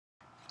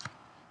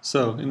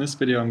So in this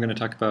video I'm going to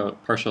talk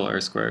about partial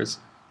R-squares,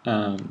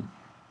 but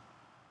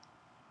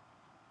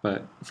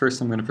first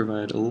I'm going to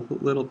provide a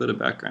little bit of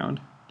background.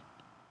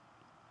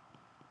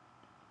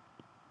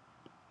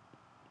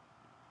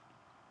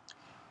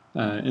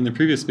 In the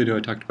previous video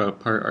I talked about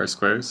part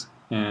R-squares,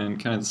 and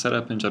kind of the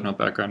setup and general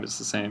background is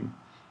the same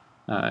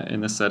in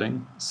this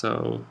setting,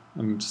 so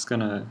I'm just going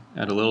to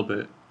add a little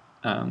bit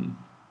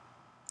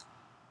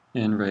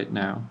in right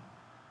now.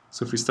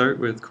 So if we start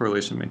with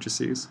correlation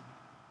matrices,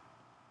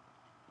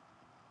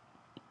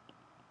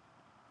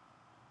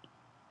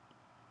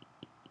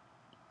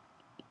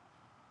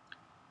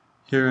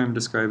 here I'm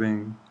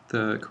describing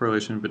the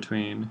correlation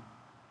between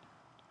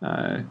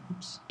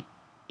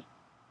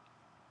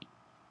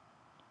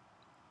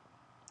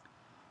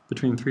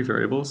between three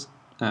variables.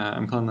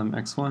 I'm calling them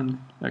x1,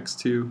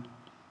 x2,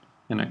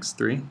 and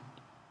x3.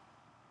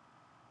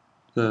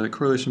 The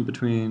correlation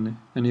between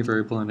any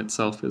variable and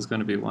itself is going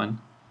to be 1.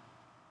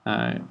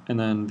 And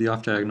then the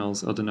off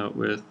diagonals I'll denote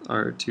with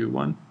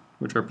R21,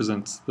 which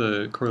represents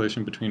the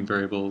correlation between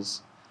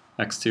variables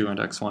x2 and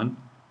x1.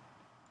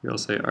 Here I'll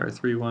say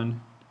R31,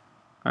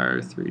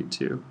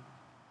 R32,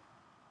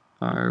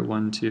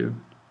 R12,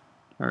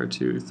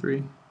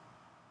 R23,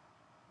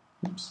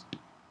 oops,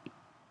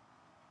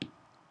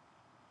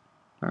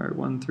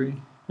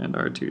 R13, and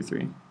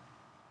R23.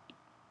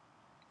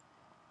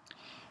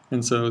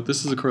 And so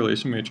this is a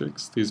correlation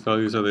matrix. These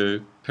values are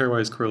the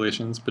pairwise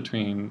correlations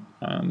between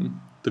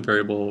the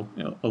variable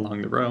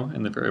along the row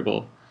and the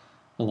variable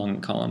along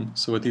the column.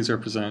 So what these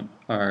represent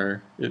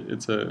are,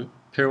 it's a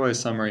pairwise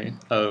summary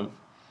of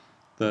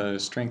the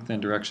strength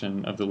and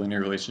direction of the linear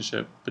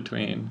relationship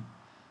between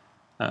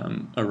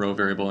a row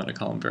variable and a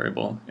column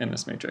variable in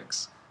this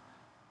matrix.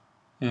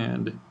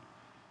 And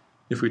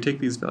if we take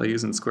these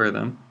values and square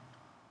them,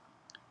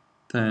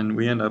 then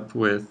we end up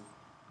with,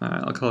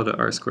 I'll call it an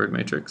R-squared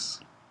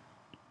matrix.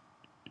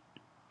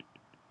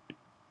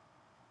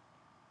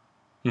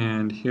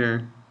 And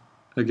here,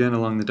 again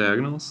along the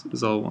diagonals,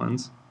 is all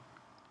 1s.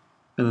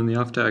 And then the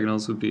off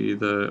diagonals would be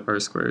the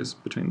R-squares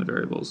between the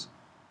variables.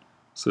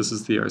 So this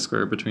is the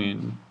R-square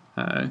between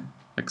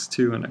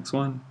x2 and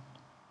x1,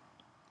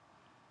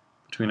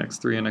 between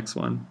x3 and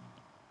x1,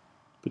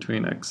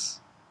 between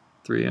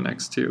x3 and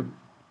x2,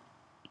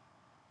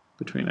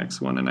 between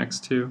x1 and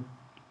x2,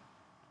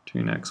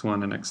 between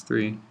x1 and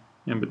x3,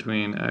 and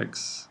between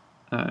x2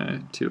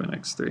 and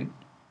x3.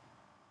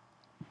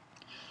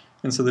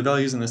 And so the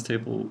values in this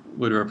table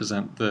would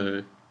represent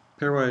the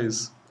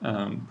pairwise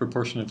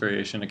proportion of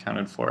variation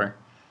accounted for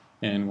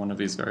in one of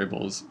these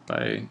variables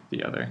by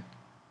the other.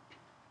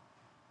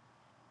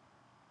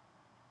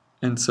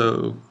 And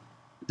so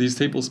these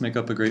tables make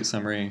up a great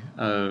summary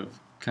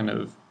of kind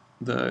of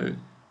the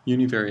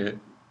univariate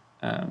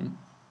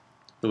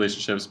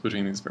relationships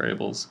between these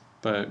variables.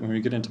 But when we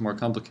get into more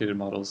complicated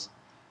models,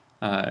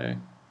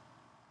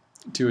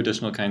 two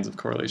additional kinds of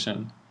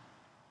correlation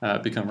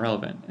become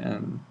relevant,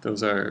 and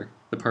those are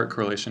the part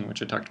correlation,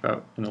 which I talked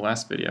about in the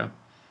last video,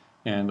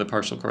 and the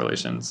partial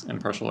correlations and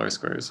partial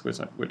R-squares,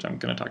 which I'm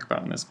going to talk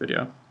about in this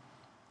video.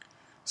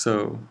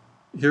 So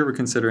here we're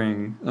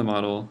considering a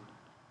model,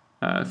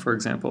 for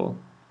example,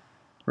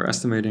 we're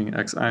estimating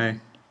xi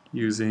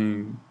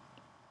using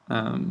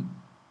an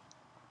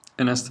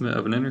estimate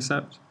of an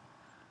intercept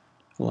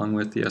along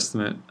with the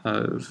estimate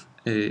of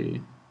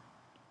a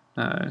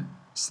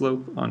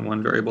slope on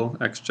one variable,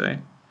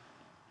 xj,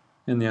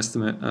 and the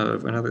estimate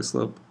of another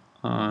slope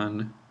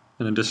on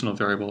an additional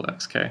variable,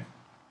 xk.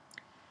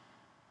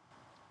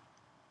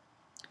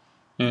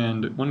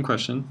 And one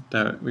question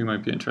that we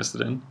might be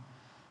interested in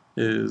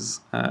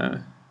is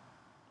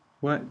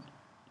what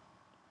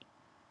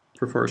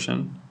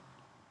proportion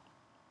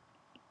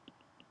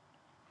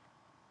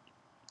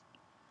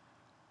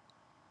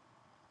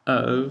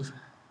of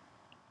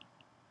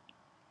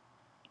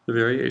the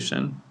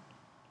variation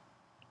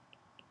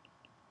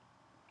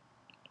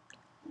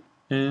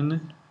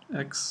in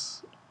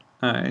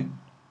xi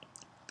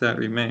that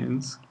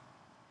remains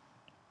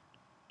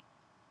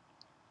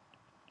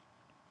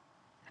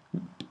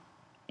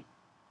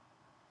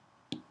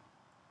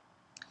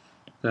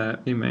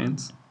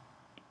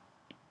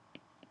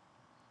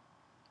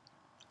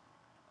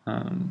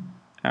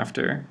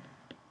after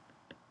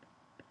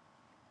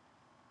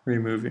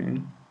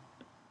removing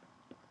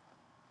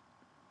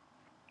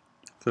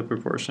the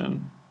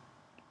proportion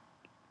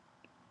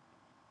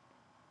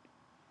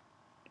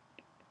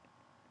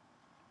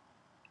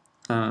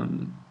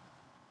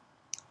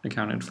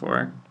accounted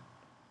for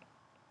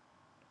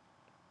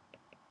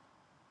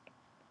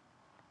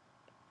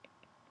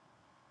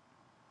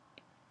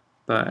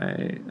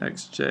by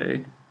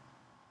xj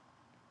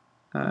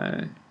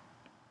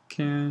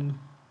can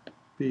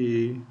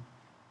be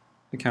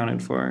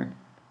accounted for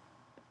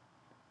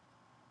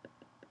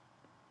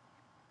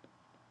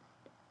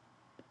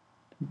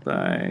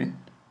by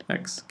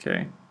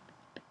xk.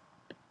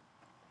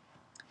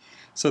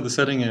 So the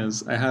setting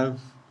is, I have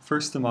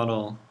first the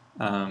model,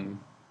 or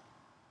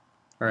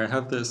I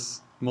have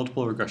this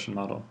multiple regression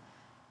model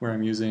where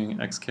I'm using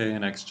xk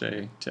and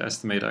xj to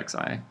estimate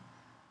xi.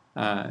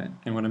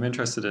 And what I'm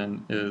interested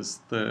in is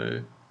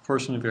the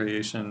portion of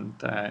variation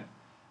that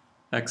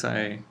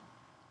xi,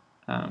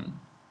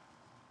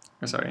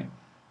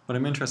 what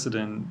I'm interested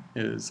in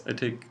is I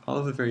take all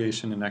of the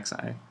variation in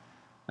xi,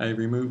 I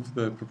remove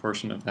the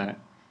proportion of that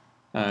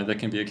that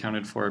can be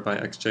accounted for by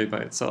xj by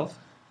itself,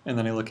 and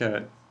then I look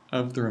at,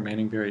 of the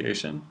remaining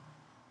variation,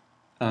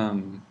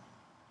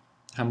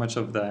 how much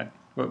of that,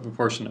 what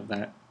proportion of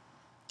that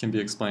can be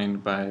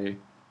explained by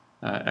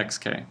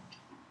xk.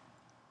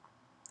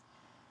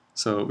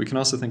 So we can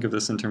also think of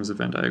this in terms of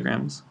Venn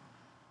diagrams.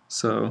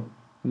 So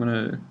I'm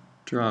going to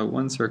draw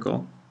one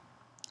circle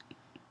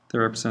that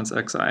represents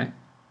xi.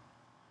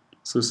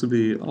 So this would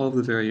be all of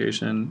the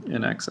variation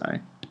in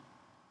xi.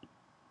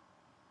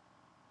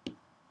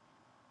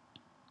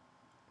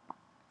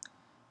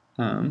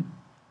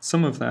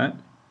 Some of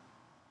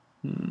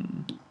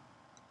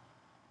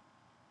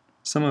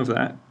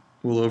that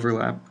will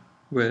overlap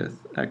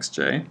with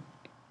xj.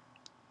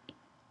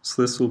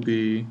 So this will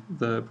be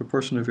the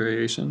proportion of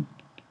variation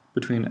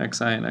between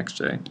xi and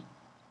xj.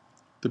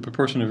 The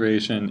proportion of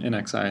variation in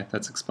xi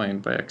that's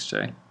explained by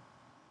xj.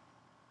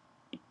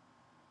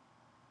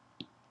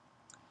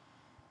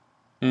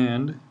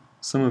 And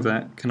some of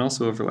that can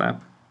also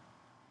overlap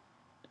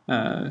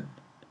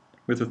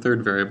with a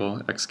third variable,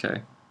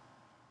 xk.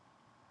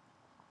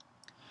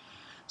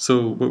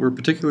 So what we're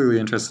particularly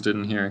interested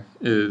in here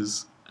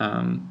is,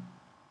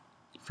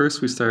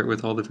 first we start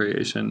with all the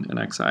variation in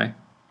xi,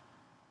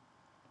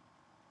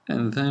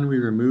 and then we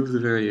remove the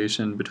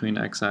variation between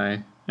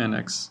xi and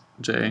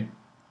xj,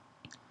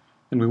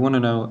 and we want to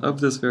know,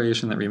 of this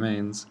variation that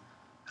remains,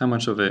 how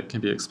much of it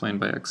can be explained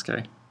by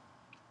xk.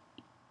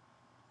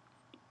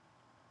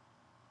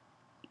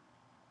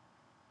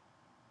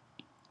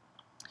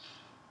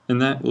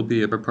 And that will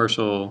be a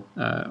partial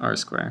r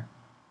square.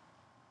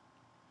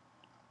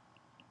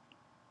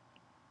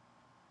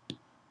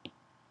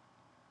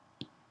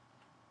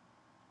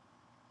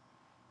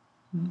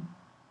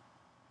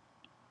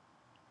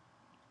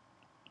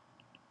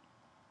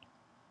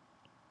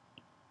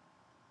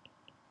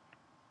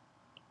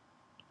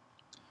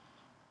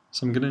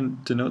 So I'm going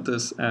to denote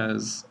this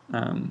as,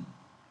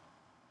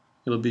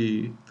 it'll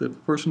be the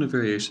proportion of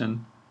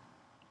variation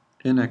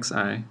in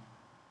xi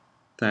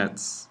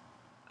that's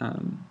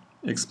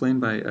explained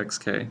by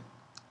xk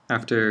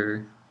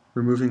after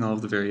removing all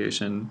of the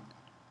variation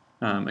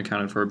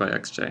accounted for by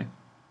xj.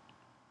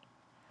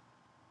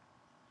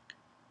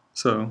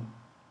 So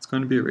it's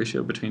going to be a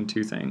ratio between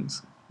two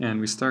things, and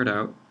we start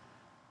out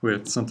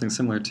with something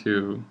similar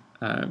to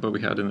what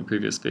we had in the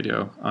previous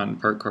video on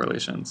part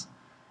correlations,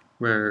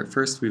 where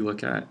first we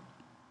look at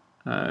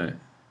the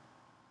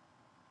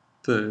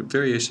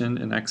variation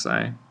in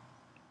xi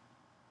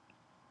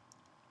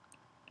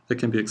that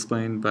can be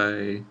explained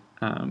by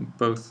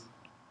both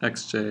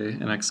xj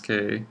and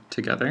xk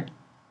together,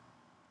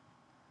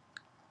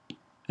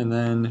 and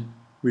then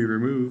we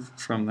remove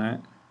from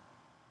that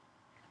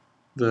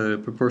the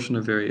proportion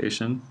of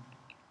variation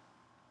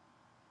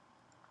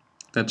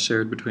that's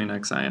shared between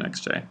xi and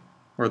xj,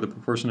 or the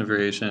proportion of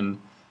variation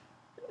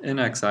in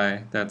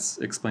xi that's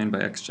explained by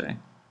xj.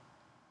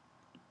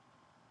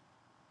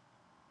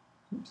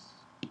 Oops.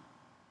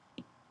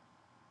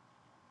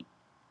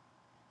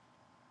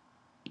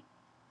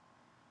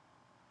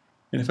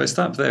 And if I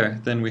stop there,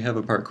 then we have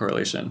a part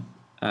correlation.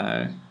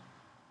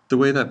 The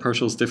way that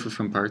partials differ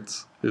from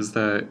parts is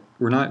that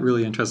we're not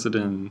really interested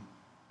in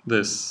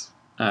this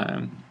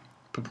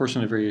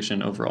proportion of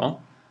variation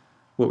overall.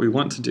 What we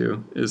want to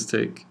do is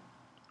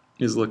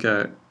look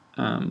at,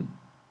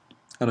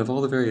 out of all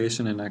the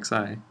variation in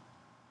xi,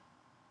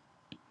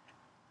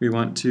 we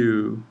want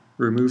to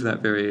remove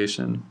that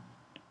variation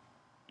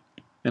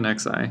in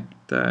xi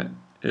that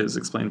is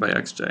explained by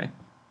xj,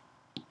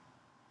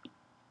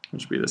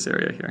 which would be this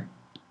area here.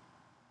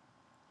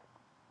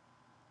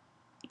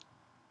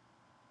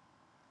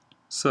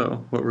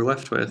 So what we're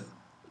left with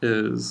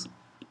is,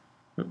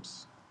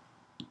 oops,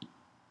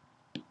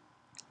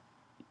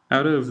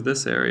 out of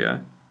this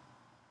area,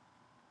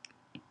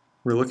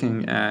 we're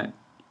looking at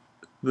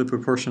the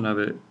proportion of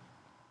it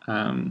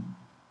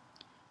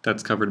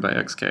that's covered by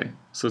xk.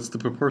 So it's the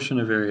proportion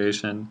of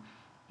variation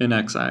in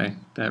xi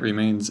that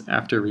remains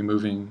after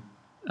removing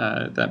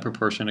that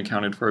proportion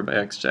accounted for by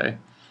xj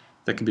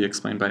that can be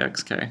explained by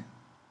xk.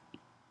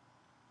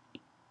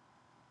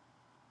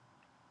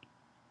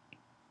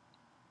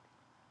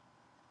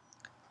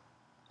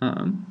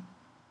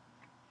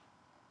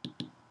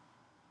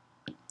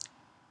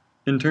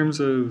 In terms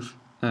of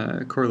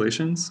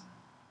correlations,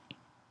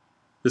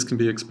 this can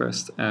be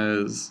expressed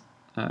as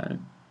the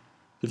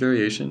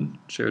variation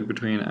shared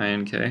between I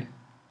and k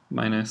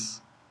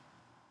minus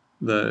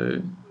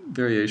the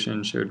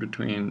variation shared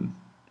between,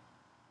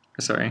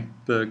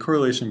 the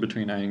correlation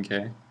between I and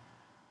k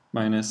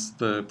minus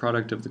the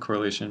product of the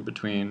correlation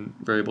between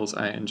variables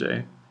I and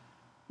j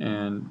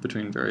and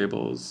between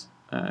variables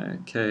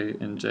k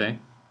and j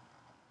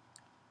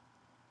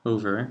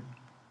over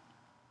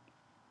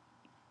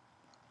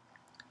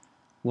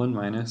 1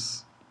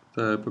 minus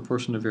the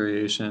proportion of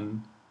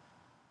variation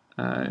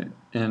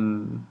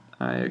in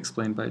I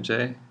explained by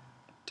j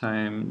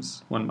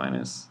times 1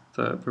 minus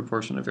the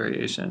proportion of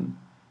variation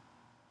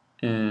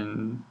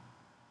in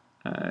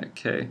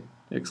k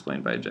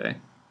explained by j.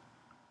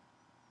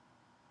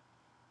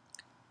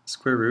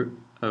 Square root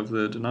of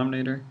the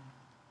denominator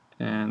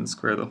and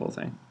square the whole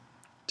thing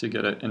to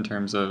get it in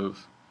terms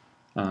of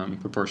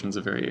proportions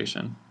of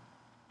variation.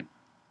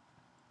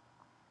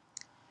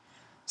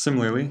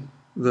 Similarly,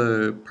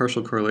 the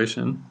partial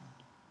correlation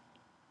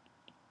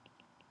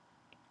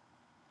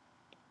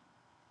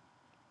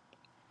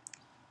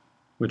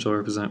which I'll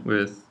represent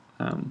with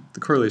the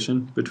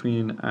correlation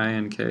between I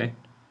and k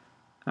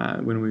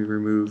when we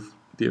remove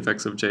the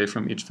effects of j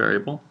from each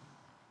variable,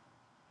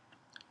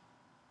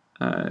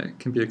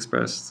 can be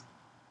expressed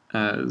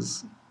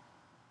as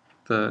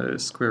the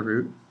square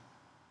root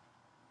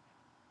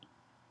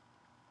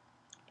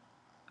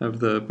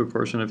of the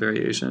proportion of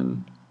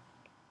variation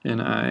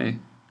in I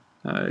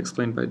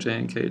explained by j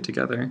and k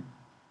together,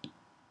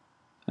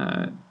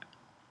 and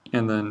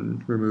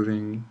then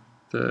removing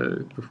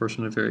the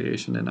proportion of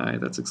variation in I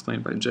that's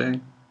explained by j.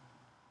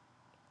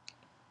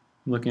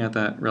 Looking at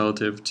that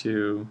relative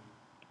to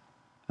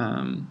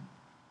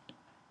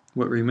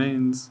what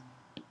remains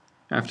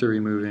after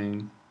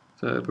removing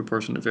the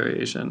proportion of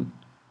variation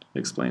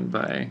explained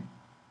by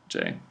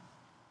j.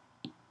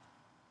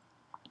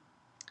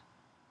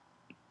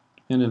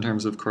 And in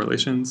terms of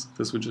correlations,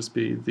 this would just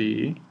be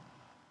the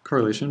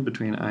correlation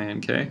between I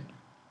and k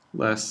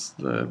less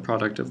the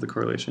product of the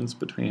correlations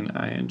between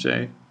I and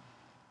j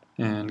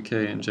and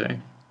k and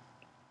j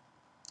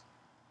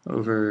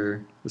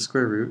over the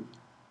square root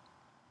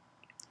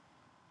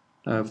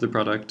of the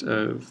product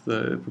of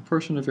the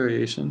proportion of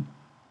variation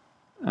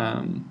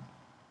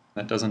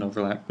that doesn't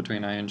overlap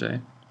between I and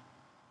j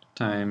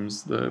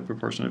times the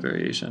proportion of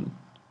variation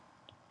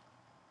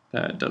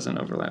that doesn't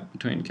overlap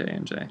between k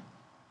and j.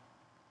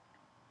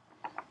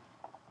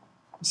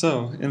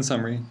 So, in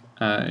summary,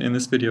 in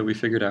this video we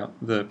figured out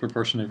the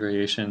proportion of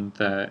variation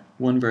that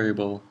one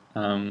variable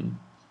can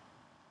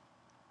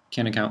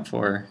account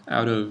for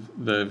out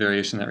of the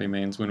variation that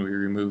remains when we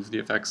remove the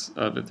effects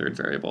of a third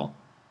variable.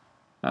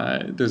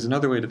 There's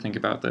another way to think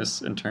about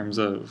this in terms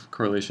of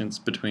correlations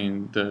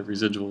between the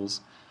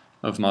residuals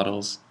of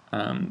models,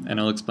 and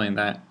I'll explain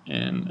that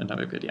in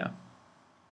another video.